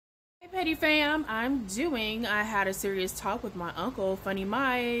Petty fam, I had a serious talk with my uncle,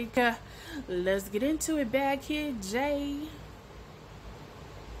 Funnymike. Let's get into it, badkidjay.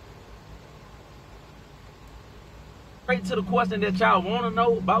 Straight to the question that y'all want to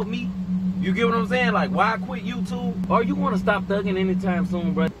know about me. You get what I'm saying? Like, why I quit YouTube? Or you want to stop thugging anytime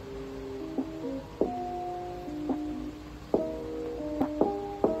soon, bro?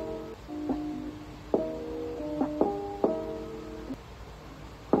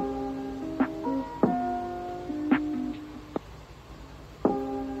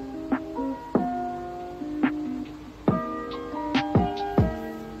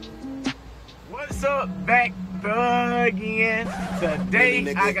 What's up, back thugging?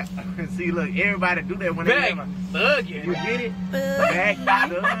 Today I got see. Look, everybody do that when they Back thugging. You get it? Back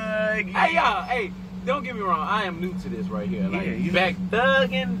thugging. Hey y'all, hey, don't get me wrong. I am new to this right here. Like, Yeah, you- back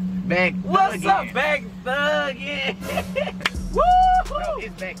thugging. Back What's thugging. up, back thugging? Woo! No,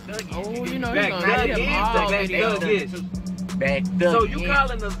 it's back thugging. Oh, you know Back you're gonna get thugging. them all Back videos. thugging. Back thugging. So you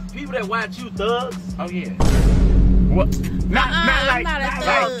calling the people that watch you thugs? Oh yeah. What? Not I'm like not a not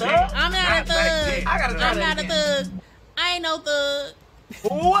thug. like that. I'm not a Not like thug. that. I gotta try I'm that not a again. thug. I ain't no thug.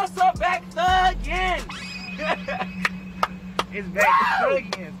 What's up, back thugging? It's back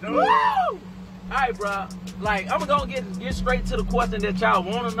thugging, dude. Woo! Alright, bro. Like, I'm gonna get straight to the question that y'all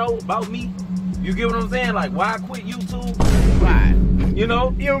want to know about me. You get what I'm saying? Like, why I quit YouTube? Why? You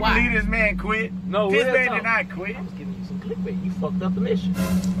know? You don't Why? believe this man quit? No, This real man talk. did not quit. I was giving you some clickbait. You fucked up the mission.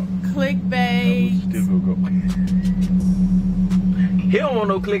 Clickbait. Still go. He don't want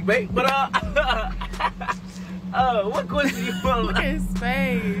no clickbait, but what question you want? Look at his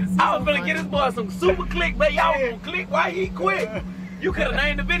face. I was gonna get this boy some super clickbait. Y'all gonna click why he quit. You could have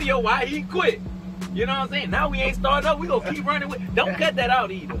named the video why he quit. You know what I'm saying? Now we ain't starting up. We gonna keep running with. Don't cut that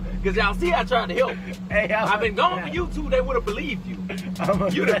out either, cause y'all see I tried to help. Hey, I've been gone for YouTube. They would have believed you.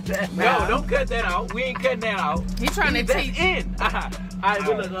 You no, don't cut that out. We ain't cutting that out. He trying to That's teach. in. Alright,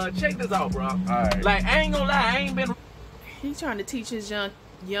 well, look, check this out, bro. Alright. Like, I ain't gonna lie, I ain't been He trying to teach his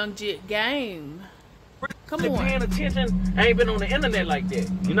young jit game. Come really on. paying attention. I ain't been on the internet like that.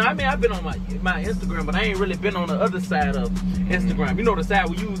 You know, I mean, I've been on my Instagram, but I ain't really been on the other side of Instagram. You know, the side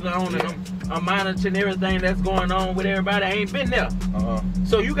we usually on, and I'm monitoring everything that's going on with everybody. I ain't been there.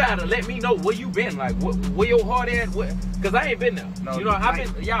 So you gotta let me know where you been, like where your heart at, cause I ain't been there. No, you know,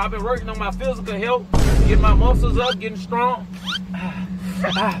 I've been working on my physical health, getting my muscles up, getting strong.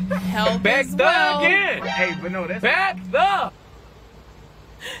 Health Back as the well. again. Hey, but no, Back the.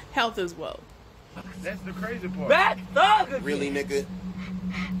 Health as well. that's the crazy part. Back the. Really, nigga?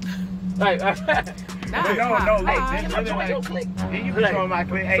 Like, Nah, But no, nah, look, nah. this I'm really join your like, click. yeah, you can join my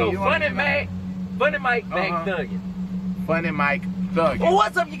click. Hey, So you want Funnymike, back thugging. Funnymike thugging. Well,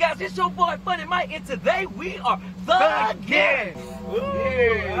 what's up, you guys? It's your boy Funnymike, and today we are thugging. Ooh,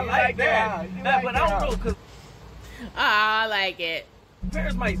 Yeah, I like that. you Nah, like but I that. don't know, because I like it.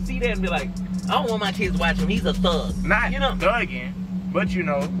 parents might see that and be like, I don't want my kids watching him. He's a thug. Not you know, thugging, but you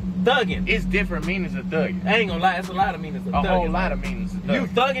know, thugging. it's different meanings of thugging. I ain't gonna lie, it's a lot of meanings of A thugging. whole lot of meanings of You thugging.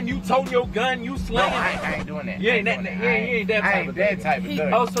 thugging, you toting your gun, you No, slinging. I ain't doing that. You I ain't that- doing you ain't that type I ain't of that thugging. type of He-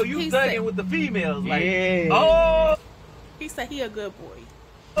 thugging. Oh, so you He thugging said- with the females, like, Yeah. oh, He said he a good boy.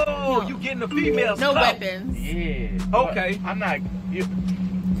 you getting the females. No clout. weapons. Yeah. Okay. But I'm not.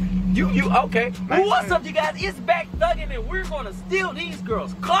 You okay? Like- Well, what's up, you guys? It's back thugging, and we're gonna steal these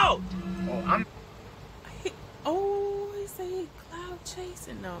girls' clothes. Oh, I'm. He said he cloud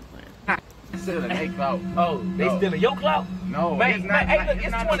chasing. No, I'm playing. Still an eighth out. Oh, they No. stealing your clout? No, Man, it's not. hey, look,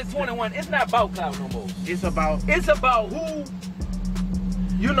 it's not 2021. It's not about clout no more. It's about It's about who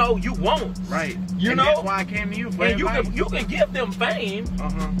you know you want. right. You and know? that's why I came to you for And you advice. can give them fame.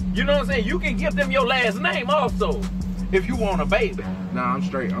 Uh-huh. You know what I'm saying? You can give them your last name also. If you want a baby. Nah, I'm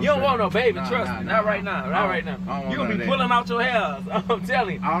straight. You don't want no baby, Nah, trust nah, me. nah. Not right now. Not right now. I don't want You're gonna none be of that. pulling out your hairs. I'm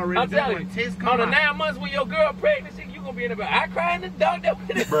telling you. I already I'm done telling when you. tits come On the out. 9 months when your girl pregnant, shit, you gonna be in there. I cry in the dark.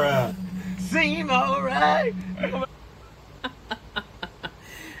 Bruh. Seem alright.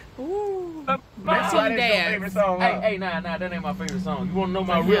 Ooh. That's Team why that's your dance. favorite song, huh? Hey, nah, that ain't my favorite song. You wanna know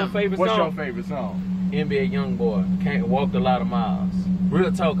my Yeah. real favorite What's song? your favorite song? NBA Youngboy. Can't walk a lot of miles.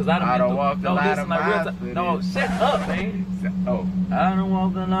 Real talk, cause I I done don't walk a lot of miles talk. for No, this. shut up, man. Oh. I done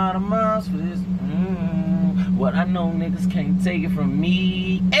walk a lot of miles for this. What I know niggas can't take it from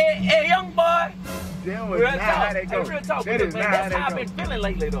me. Hey, young boy. That was Real not talk. how they go. Hey, real talk. That Look, is man, not that's how how I've they been go. feeling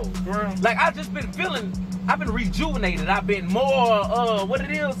lately, though. Bruh. Like, I've been rejuvenated. I've been more, what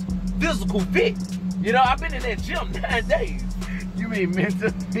it is, physical fit. You know, I've been in that gym 9 days. You mean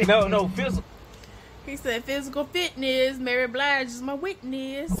mental? No, physical. He said physical fitness. Mary Blige is my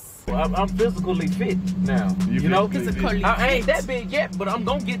witness. I'm physically fit now. You know, physically I ain't that big yet, but I'm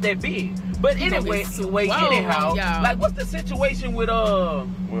gonna get that big. But anyway, anyhow, like, what's the situation with no,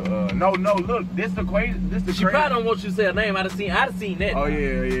 look, this the crazy. She probably don't want you to say her name. I'd have seen that. Oh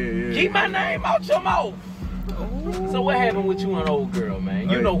yeah. Keep my name out your mouth. So what happened with you and old girl, man?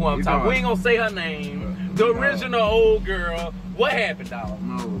 You know who I'm talking. We ain't gonna say her name. The original old girl. What happened, dog?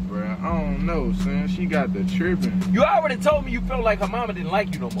 No, bro. I don't know, son. She got the tripping. You already told me you felt like her mama didn't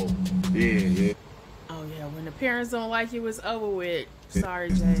like you no more. Yeah. Oh yeah, when the parents don't like you, it's over with. Sorry,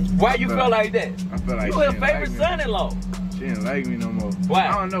 Jay. Why you feel like that? I feel like you her favorite son-in-law. She didn't like me no more. Why?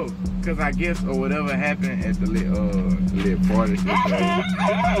 I don't know, cause I guess or whatever happened at the lit party.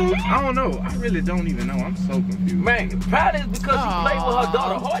 I don't know. I really don't even know. I'm so confused. Man, probably is because you played with her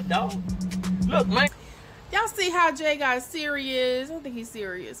daughter hard, dog. Look, man. Y'all see how Jay got serious? I don't think he's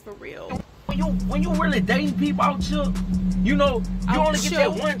serious for real. When you really dating people out here, you know, you only get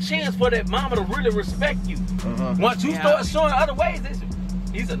that one chance for that mama to really respect you. Once you start showing other ways,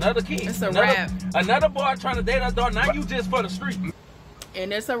 he's another kid. It's a wrap. Another boy trying to date her daughter. Now you just for the street.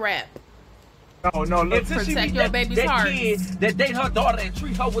 And it's a wrap. No, look. Protect your baby's heart. That kid that date her daughter and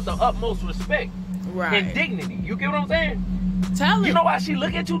treat her with the utmost respect and dignity. You get what I'm saying? Tell him. You know why she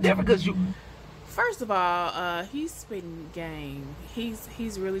look at you different? Because you... First of all, he's spitting game. He's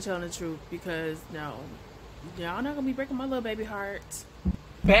really telling the truth because y'all not gonna be breaking my little baby heart.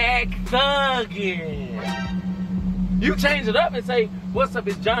 Back thugging. You change it up and say, "What's up?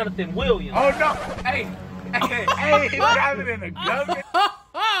 It's Jonathan Williams." Oh no! Hey, he's driving in the government.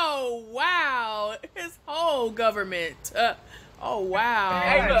 Oh wow! His whole government. Oh wow!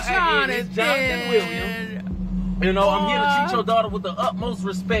 Hey, look, it's Jonathan Williams. You know, I'm here to treat your daughter with the utmost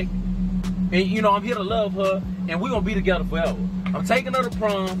respect. And, you know, I'm here to love her, and we're going to be together forever. I'm taking her to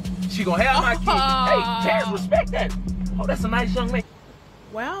prom. She going to have my kids. Hey, Taz, respect that. Oh, that's a nice young man.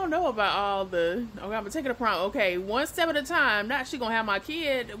 Well, I don't know about all the... Okay, I'm going to take her to prom. Okay, one step at a time. Not she going to have my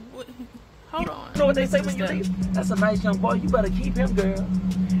kid. Hold on. You know what they say when you leave? That's a nice young boy. You better keep him, girl.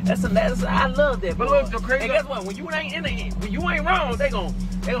 I love that. But look, the crazy... And guess what? When you ain't in the end, when you ain't wrong, she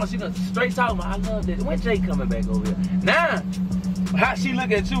gonna straight talk about, I love that. When Jay coming back over here? Nah. How she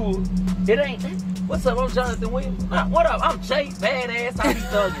look at you, it ain't, what's up, I'm Jonathan Williams. What up, I'm Jay, badass, I be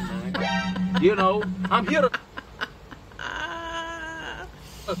thugging, man. You know, I'm here to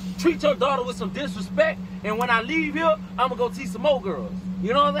treat your daughter with some disrespect, and when I leave here, I'm gonna go teach some more girls.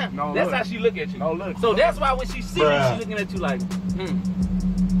 You know what I'm saying? No, that's how she look at you. No, look. So that's why when she see you, she looking at you like,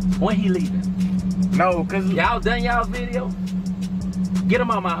 when he leaving? No, cause y'all done y'all video? Get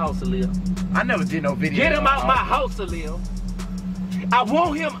him out my house, Aaliyah. I never did no video. Get him out my house, Aaliyah. I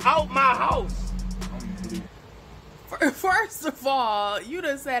want him out my house. First of all, you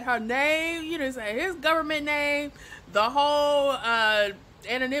done said her name. You done said his government name. The whole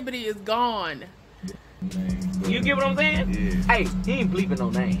anonymity is gone. You get what I'm saying? Yeah. Hey, he ain't bleeping no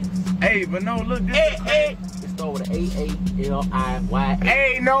names. Hey, but no, look. It started with an A-A-L-I-Y.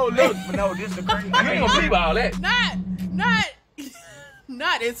 Hey, no, look. But no, this the crazy. You ain't gonna bleep all that.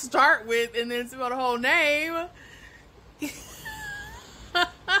 Not it start with and then spell the whole name.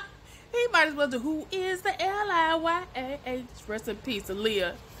 He might as well do who is the L-I-Y-A-H. Rest in peace,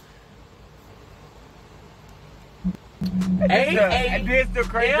 Aaliyah. This the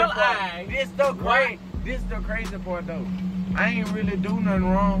crazy part. This the crazy part though. I ain't really do nothing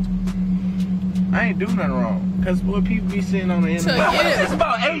wrong. I ain't do nothing wrong. Cause what people be seeing on the internet. What is this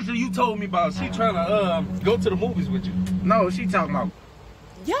about Asia you told me about? She trying to go to the movies with you. No, she talking about.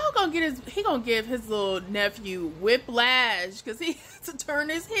 Y'all gonna get he gonna give his little nephew whiplash because he has to turn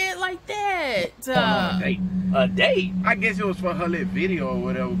his head like that. A date? I guess it was for her little video or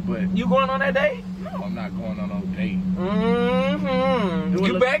whatever, but you going on that date? No, I'm not going on no date.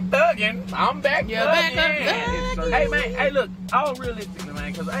 You back thugging. I'm back thugging. Hey man, hey look, all realistically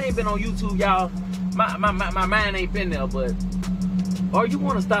man, cause I ain't been on YouTube, y'all. My mind ain't been there, but or you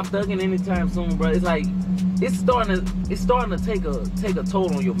wanna stop thugging anytime soon, bro. It's like it's starting to take a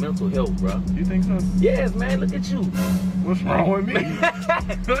toll on your mental health, bro. You think so? Yes, man. Look at you. What's wrong with me?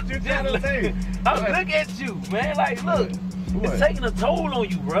 What you trying to say? Look at you, man. Like, look, it's taking a toll on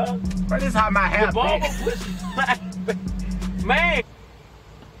you, bro. But this is how my hair. Your barber man.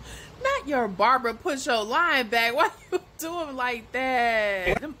 Not your barber push your line back. Why you doing like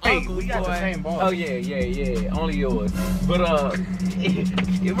that? Them uncles, we got the same barber. Oh yeah. Only yours. But for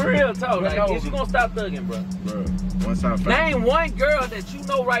real talk, like, is you gonna stop thugging, bro? Name one girl that you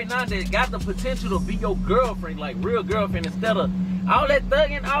know right now that got the potential to be your girlfriend, like real girlfriend, instead of all that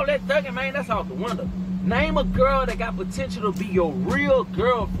thugging, man, that's out the window. Name a girl that got potential to be your real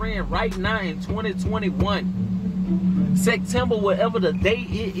girlfriend right now in 2021. September, whatever the date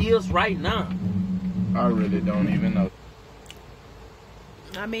it is right now. I really don't even know.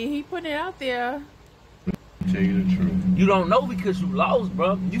 I mean, he put it out there. Tell you the truth. You don't know because you lost,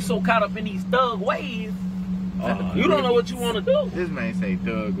 bro. You so caught up in these thug ways. You don't know what you want to do. This man say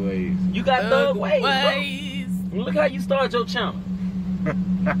thug ways. You got thug ways, bro. Look how you started your channel.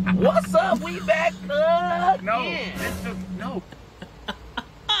 What's up? We back, thug. No, no.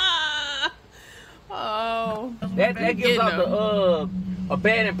 Oh, That gives out a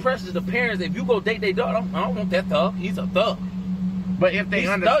bad impression to the parents. If you go date their daughter, I don't want that thug. He's a thug. But if they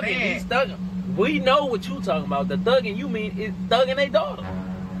understand, he's thugging. We know what you talking about. The thugging you mean is thugging their daughter.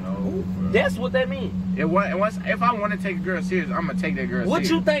 No, that's what that means. If I want to take a girl serious, I'm gonna take that girl serious. What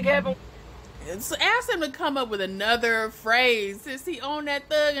you think happened? So ask him to come up with another phrase since he owned that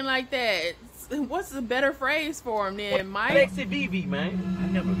thugging like that. What's a better phrase for him then, Mike? Lexi Vivi, man. I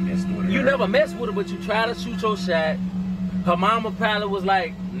never messed with her. You never messed with her, but you try to shoot your shot. Her mama probably was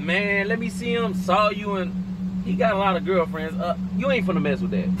like, man, let me see him. Saw you and he got a lot of girlfriends. You ain't finna mess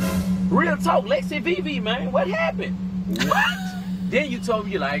with that. Real talk, Lexi Vivi, man. What happened? What? Then you told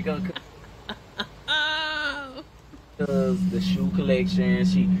me you like the shoe collection.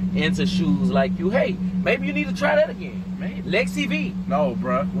 She into shoes like you. Hey, maybe you need to try that again. Maybe. Lexi V. No,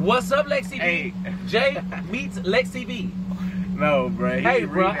 bro. What's up, Lexi V? Hey. Jay meets Lexi V. No, bro. Hey,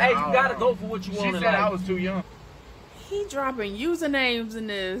 bro. Hey, you gotta go for what you want. She said I was too young. He dropping usernames in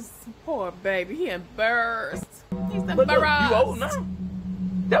this. Poor baby. He embarrassed. He's But embarrassed. look, you old now.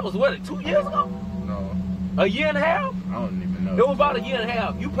 That was what, 2 years ago? No. A year and a half? I don't even know. It was about a year and a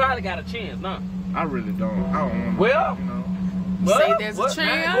half. You probably got a chance now. I really don't. I don't want Well, to, you know. Well, say there's a chance.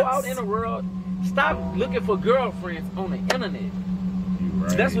 Man, go out in the world. Stop looking for girlfriends on the internet. You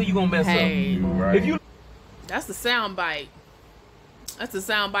right. That's where you gonna mess up. You right. If you That's the sound bite. That's a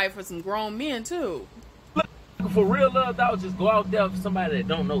sound bite for some grown men too. looking for real love, dog, just go out there for somebody that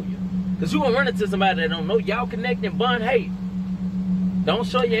don't know you. Cause you gonna run into somebody that don't know. Y'all connect and bond. Hey, don't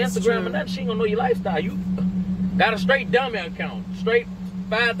show your That's Instagram true. or nothing. She ain't gonna know your lifestyle. You got a straight dummy account, straight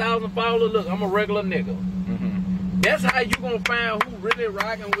 5,000 followers. Look, I'm a regular nigga. That's how you gonna find who really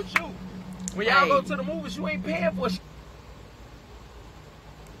rocking with you. When y'all go to the movies, you ain't paying for shit.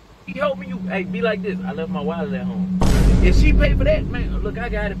 He helping you. Hey, be like this. I left my wallet at home. If she pay for that, man, look, I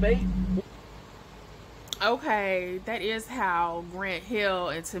got it, babe. Okay, that is how Grant Hill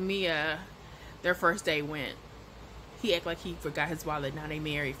and Tamia, their first date went. He act like he forgot his wallet. Now they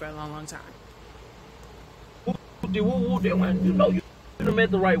married for a long, long time. You know you done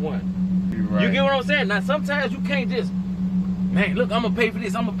met the right one. Right. You get what I'm saying? Now sometimes you can't just, man, look, I'm gonna pay for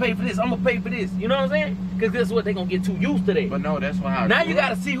this, I'm gonna pay for this, I'm gonna pay for this. You know what I'm saying? Because guess what? They're gonna get too used to that. But no, that's why. Now you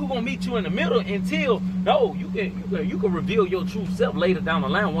gotta see who gonna meet you in the middle until you can reveal your true self later down the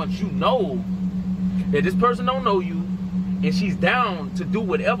line once you know that this person don't know you and she's down to do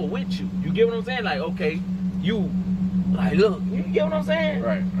whatever with you. You get what I'm saying? Like, okay, you like look, you get what I'm saying?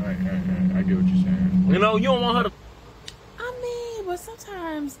 Right. I get what you're saying. You know, you don't want her to. I mean, but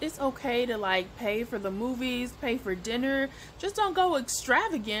sometimes it's okay to like pay for the movies, pay for dinner. Just don't go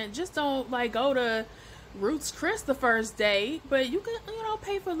extravagant. Just don't like go to Ruth's Chris the first date. But you can,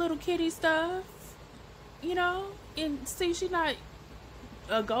 pay for little kitty stuff. And see, she's not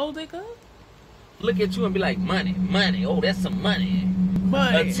a gold digger. Look at you and be like, money. Oh, that's some money.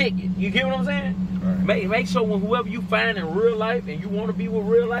 Money. A ticket. You get what I'm saying? Right. Make sure when whoever you find in real life and you want to be with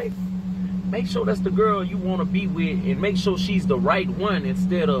real life, make sure that's the girl you want to be with and make sure she's the right one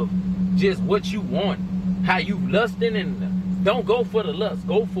instead of just what you want, how you lusting, and don't go for the lust.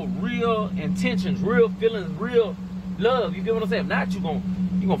 Go for real intentions, real feelings, real love. You get what I'm saying? If not, you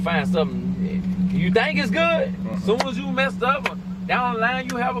gonna find something you think is good. As soon as you messed up, down the line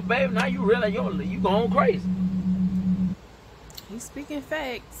you have a baby, now you realize you going crazy. He's speaking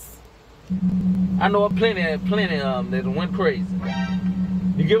facts. I know plenty that went crazy.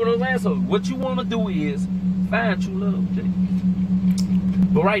 You get what I'm saying? So what you want to do is find true love, Jay.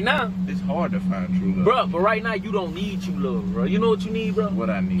 But right now, it's hard to find true love, bro. But right now, you don't need true love, bro. You know what you need, bro? What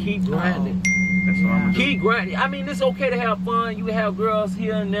I need? Keep grinding. That's what I'm gonna do. Keep grinding. I mean, it's okay to have fun. You can have girls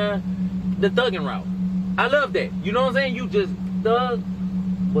here and there. The thugging route. I love that. You know what I'm saying? You just thug,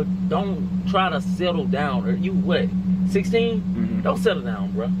 but don't try to settle down. Or you what? 16? Don't settle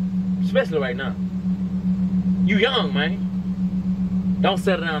down, bro. Especially right now. You young, man. Don't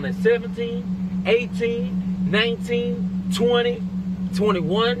settle down at 17, 18, 19, 20,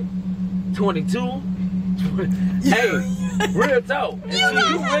 21, 22. 20. Hey, real talk. You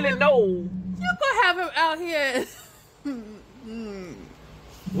really know. You gonna have him out here.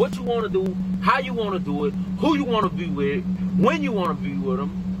 What you want to do, how you want to do it, who you want to be with, when you want to be with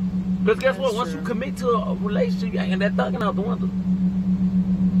them. Because guess what? That's Once true. you commit to a relationship, you ain't that thugging out the window.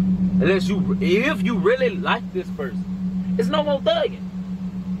 Unless if you really like this person, it's no more thugging.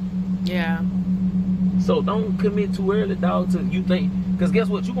 Yeah. So don't commit too early, dog, till you think. Because guess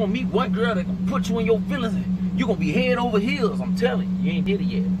what? You're going to meet one girl that gonna put you in your feelings. You're going to be head over heels. I'm telling you. You ain't did it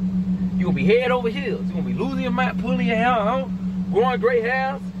yet. You're going to be head over heels. You're going to be losing your mind, pulling your hair out, growing gray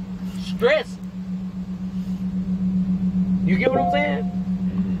hairs, stressed. You get what I'm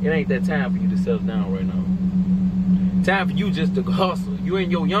saying? It ain't that time for you to settle down right now. Time for you just to hustle. You in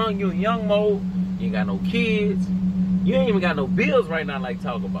young mode. You ain't got no kids. You ain't even got no bills right now like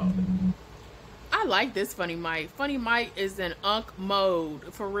talk about it. I like this Funnymike. Funnymike is in unk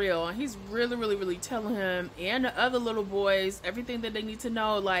mode, for real. And he's really, really, really telling him and the other little boys everything that they need to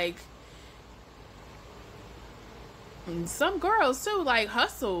know. Like, and some girls too, like,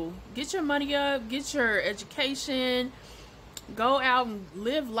 hustle. Get your money up. Get your education. Go out and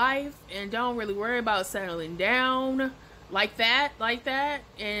live life. And don't really worry about settling down like that.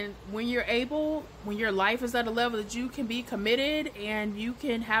 And when you're able, when your life is at a level that you can be committed and you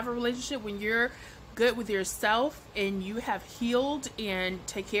can have a relationship, when you're good with yourself and you have healed and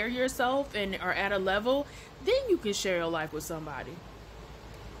take care of yourself and are at a level, then you can share your life with somebody.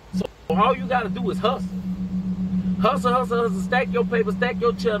 So all you gotta do is hustle. Hustle, stack your paper, stack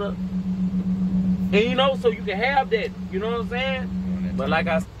your cheddar. And you know, so you can have that, you know what I'm saying? But like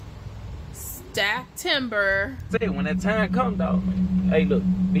I Stack timber. say, when that time comes, dog, hey, look,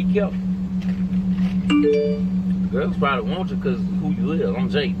 be careful. Girls probably want you because who you is. I'm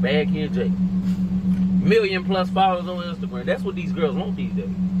Jay, badkidjay. 1 million+ followers on Instagram. That's what these girls want these days.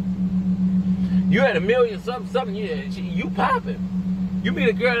 You had 1 million something, you popping. You meet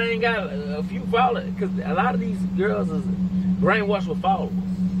a girl that ain't got a few followers, because a lot of these girls is brainwashed with followers.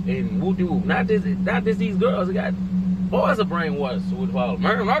 And woo-doo. Not just these girls, they got boys are brainwashed with followers.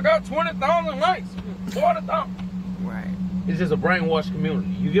 Man, I got 20,000 likes, 40,000. Right. It's just a brainwashed community.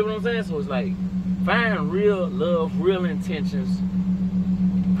 You get what I'm saying? So it's like, find real love, real intentions,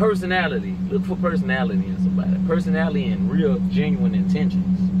 personality. Look for personality in somebody. Personality and real, genuine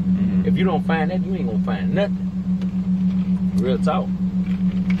intentions. Mm-hmm. If you don't find that, you ain't gonna find nothing. Real talk.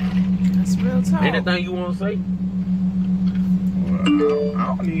 That's real talk. Anything you want to say? Well,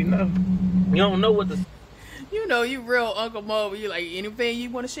 I don't even know. You don't know what to say. You know, you real Uncle Mo. You like, anything you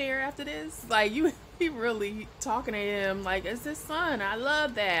want to share after this? Like, you really talking to him like it's his son. I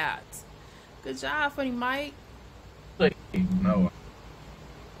love that. Good job, Funnymike. No,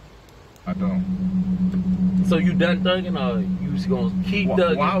 I don't. So you done thugging, or you just gonna keep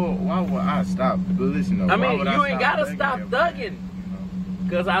thugging? Why would I stop? Listen, though, I mean, you ain't gotta stop thugging.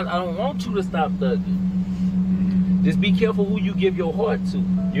 Because I don't want you to stop thugging. Just be careful who you give your heart to.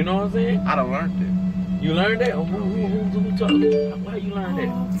 You know what I'm saying? I done learned it. You learned that? Who talking? Why you learned that?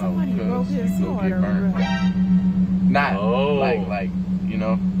 Oh, somebody broke his you go heart get over burned. there. Not like you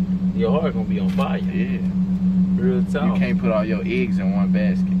know. Your heart gonna be on fire. Yeah. Real talk. You can't put all your eggs in one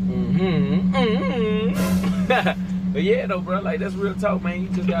basket. But yeah, though, bro, like, that's real talk, man. You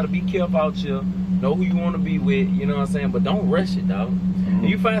just gotta be careful out here. Know who you want to be with, you know what I'm saying? But don't rush it, dog. If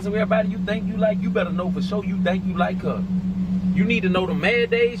you find somebody you think you like, you better know for sure you think you like her. You need to know the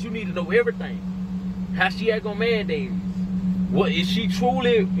mad days. You need to know everything. How she act on mad days. What is she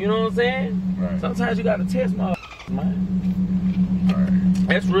truly, you know what I'm saying? Right. Sometimes you gotta test my man. Right.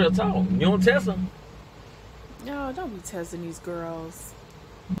 That's real talk. You don't test them. No, don't be testing these girls.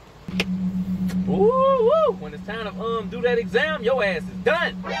 Woo! When it's time to do that exam, your ass is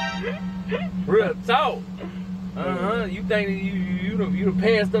done. Real talk. You think you done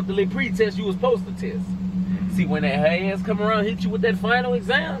passed up the little pre-test you was supposed to test. See, when that ass come around, hit you with that final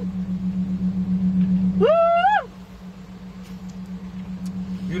exam. Woo!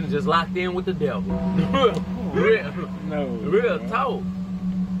 You done just locked in with the devil. Real talk.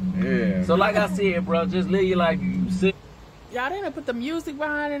 Yeah. So like I said, bro, just live your life. You sick. Y'all didn't put the music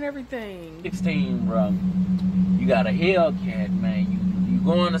behind and everything. 16, bro. You got a Hellcat, man. You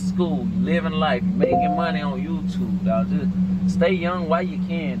going to school. You living life. You making money on YouTube, dog. Just stay young while you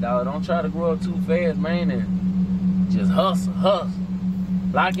can, dog. Don't try to grow up too fast, man. And just hustle.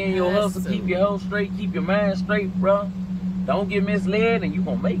 Lock in your hustle. Keep your health straight. Keep your mind straight, bro. Don't get misled, and you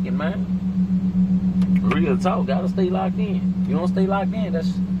gonna make it, man. Real talk. Gotta stay locked in. You don't stay locked in,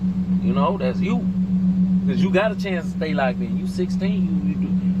 that's you. Because you got a chance to stay locked in. You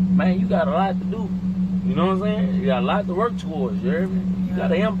 16, man, you got a lot to do. You know what I'm saying? You got a lot to work towards, you hear me? You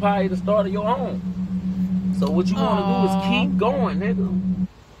got an empire to start of your own. So what you want to do is keep going, nigga.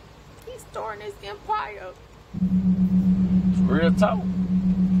 He's starting his empire. It's real talk.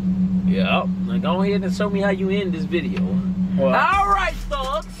 Yeah. Now go ahead and show me how you end this video. Well, all right,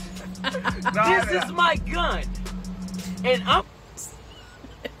 thugs. This is my gun. And I'm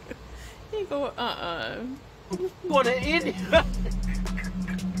He go, gonna end it.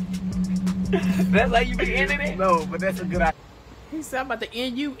 That's how you be ending it? No, but that's a good idea. He said, I'm about to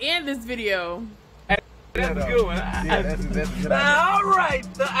end you in this video. That's a good one. Yeah, that's a good idea. All right.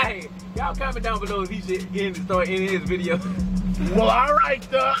 So, hey, y'all comment down below if he should start ending his video. Well, all right,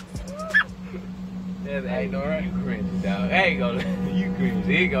 Doc. Hey, no, right? You cringe, dog. There you go. You cringe.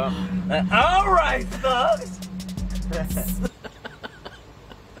 Here you go. All right, thugs.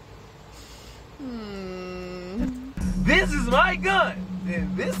 This is my gun,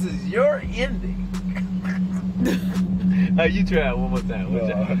 and this is your ending. You try it one more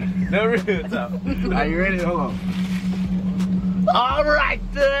time. No, real talk. Are you ready? Hold on. All right,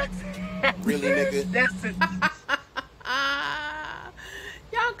 thugs. Really, nigga? That's it.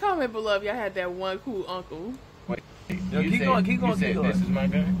 Y'all comment below if y'all had that one cool uncle. Wait, No, keep going. This is my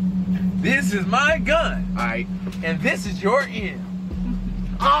gun. This is my gun, All right. and this is your end.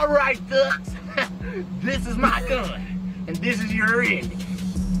 All right, thugs. This is my gun, and this is your ending.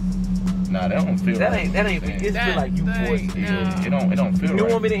 Nah, that don't feel That right. ain't. It feel like you forced it. It don't feel You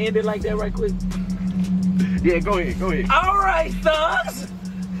right. want me to end it like that right quick? Yeah, go ahead. All right, thugs.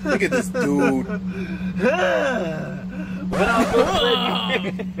 Look at this dude. But I'm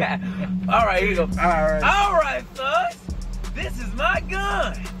all right, here you go. All right, thugs. This is my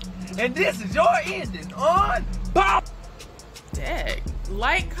gun, and this is your ending on Pop. Dang.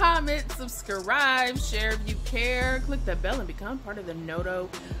 Like, comment, subscribe, share if you care. Click the bell and become part of the Noto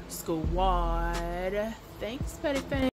Squad. Thanks, Petty Fans.